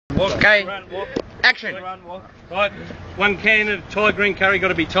walk. Okay. Run, walk. Action. Run, walk. Right, 1 can of Thai green curry got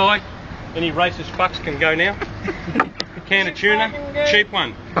to be Thai. Any racist fucks can go now. Can of tuna, cheap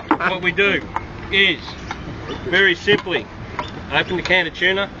one. What we do is, very simply, open the can of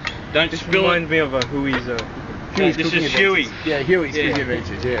tuna, don't spill it. Reminds me of Huey's. This is Huey. Yeah, Huey's Yeah. cooking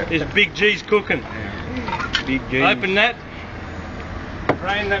adventures. Yeah. There's Big G's cooking. Yeah. Big G. Open that,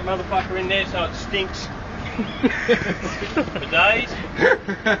 drain that motherfucker in there so it stinks for days.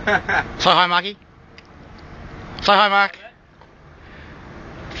 Say hi, Marky. Say hi, Mark.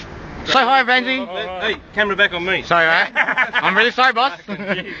 Say hi, Benji. Hey, camera back on me. Sorry, mate. I'm really sorry, boss.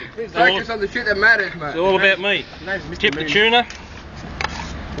 Focus on the shit that matters, mate. It's all about me. Tip the tuna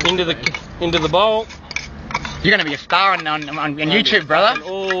into the bowl. You're gonna be a star on YouTube, brother. And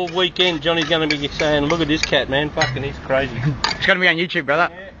all weekend, Johnny's gonna be saying, "Look at this cat, man. Fucking, he's crazy." It's gonna be on YouTube, brother.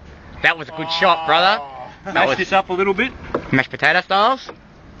 That was a good shot, brother. Mash this up a little bit. Mashed potato styles.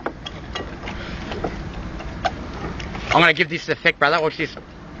 I'm gonna give this effect, brother. Watch this.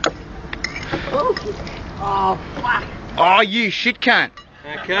 Oh, fuck. Oh, you shit cunt.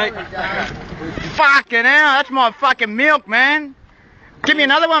 Okay. Fucking hell, that's my fucking milk, man. Give me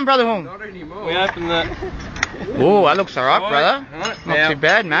another one, brother Hung. Not anymore. We open the. Oh, that looks alright, brother. Alright, Not now, too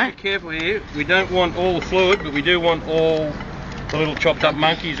bad, Be mate. careful here. We don't want all the fluid, but we do want all the little chopped up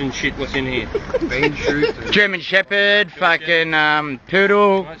monkeys and shit what's in here. Bean shoots. German Shepherd, fucking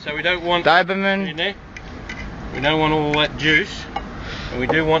Poodle, Right, so we don't want in Doberman. there. We don't want all that juice, and we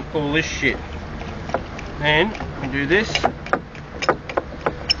do want all this shit. And we do this.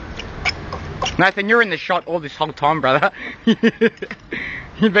 Nathan, you're in the shot all this whole time, brother.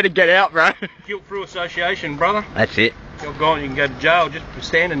 You better get out, bro. Guilt through association, brother. That's it. You're gone. You can go to jail just for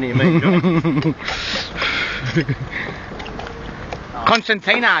standing near me, Johnny.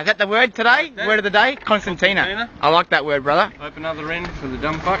 Constantina, is that the word today? Like that. Word of the day? Constantina. Constantina. I like that word, brother. Open other end for the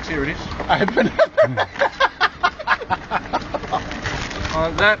dumb fucks. Here it is. Open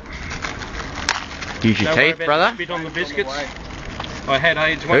Like that. Use your Don't worry teeth, about brother. the spit on the biscuits. I had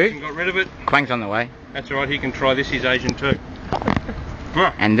AIDS Who? once and got rid of it. Quang's on the way. That's alright, he can try this, he's Asian too.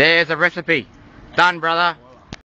 Huh. And there's a recipe. Done, brother.